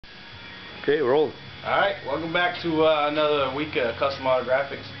Okay, roll. Alright, welcome back to another week of Custom Auto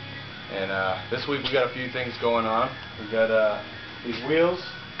Graphics. And this week we got a few things going on. We got these wheels.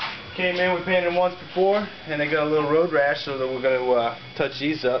 Came in, we painted them once before, and they got a little road rash, so that we're going to touch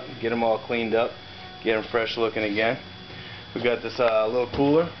these up, get them all cleaned up, get them fresh looking again. We got this little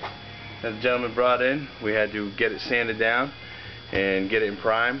cooler that the gentleman brought in. We had to get it sanded down and get it in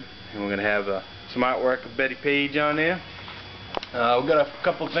prime. And we're going to have some artwork of Betty Page on there. We've got a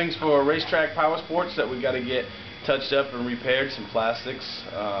couple things for Racetrack Power Sports that we got to get touched up and repaired. Some plastics,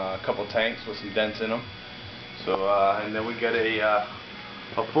 a couple tanks with some dents in them. So, and then we got a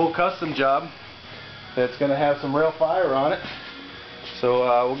full custom job that's going to have some real fire on it.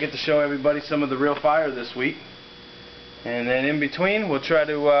 So we'll get to show everybody some of the real fire this week. And then in between, we'll try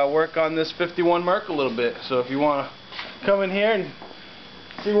to work on this 51 Merc a little bit. So if you want to come in here and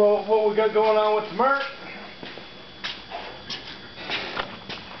see what we got going on with the Merc.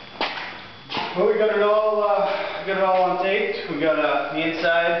 Well, we got it all on tape. We got the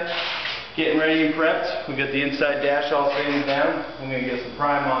inside getting ready and prepped. We got the inside dash all sanded down. I'm going to get some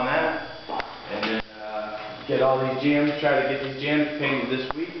prime on that, and then get all these jams. Try to get these jams painted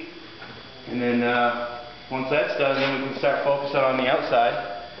this week, and then once that's done, then we can start focusing on the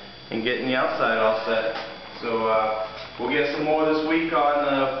outside and getting the outside all set. So we'll get some more this week on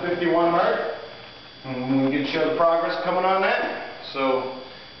the 51 Merc, and we can show the progress coming on that. So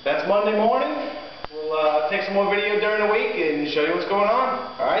that's Monday morning. We'll take some more video during the week and show you what's going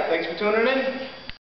on. Alright, thanks for tuning in.